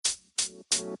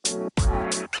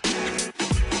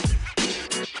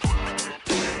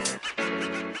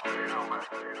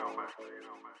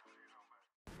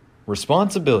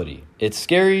Responsibility. It's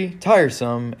scary,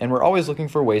 tiresome, and we're always looking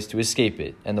for ways to escape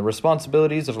it, and the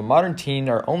responsibilities of a modern teen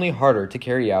are only harder to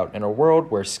carry out in a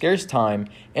world where scarce time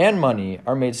and money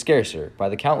are made scarcer by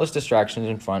the countless distractions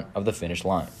in front of the finish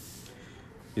line.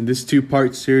 In this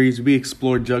two-part series, we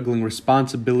explore juggling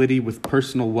responsibility with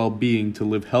personal well-being to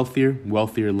live healthier,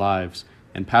 wealthier lives,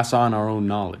 and pass on our own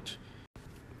knowledge.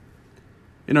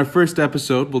 In our first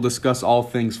episode, we'll discuss all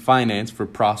things finance for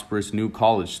prosperous new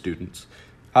college students.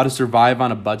 How to survive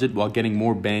on a budget while getting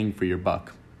more bang for your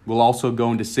buck. We'll also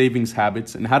go into savings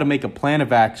habits and how to make a plan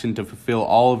of action to fulfill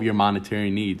all of your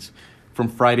monetary needs, from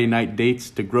Friday night dates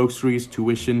to groceries,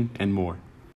 tuition, and more.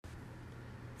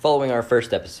 Following our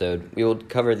first episode, we will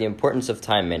cover the importance of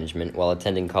time management while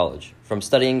attending college. From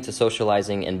studying to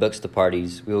socializing and books to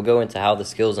parties, we will go into how the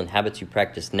skills and habits you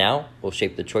practice now will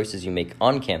shape the choices you make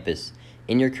on campus,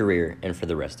 in your career, and for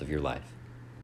the rest of your life.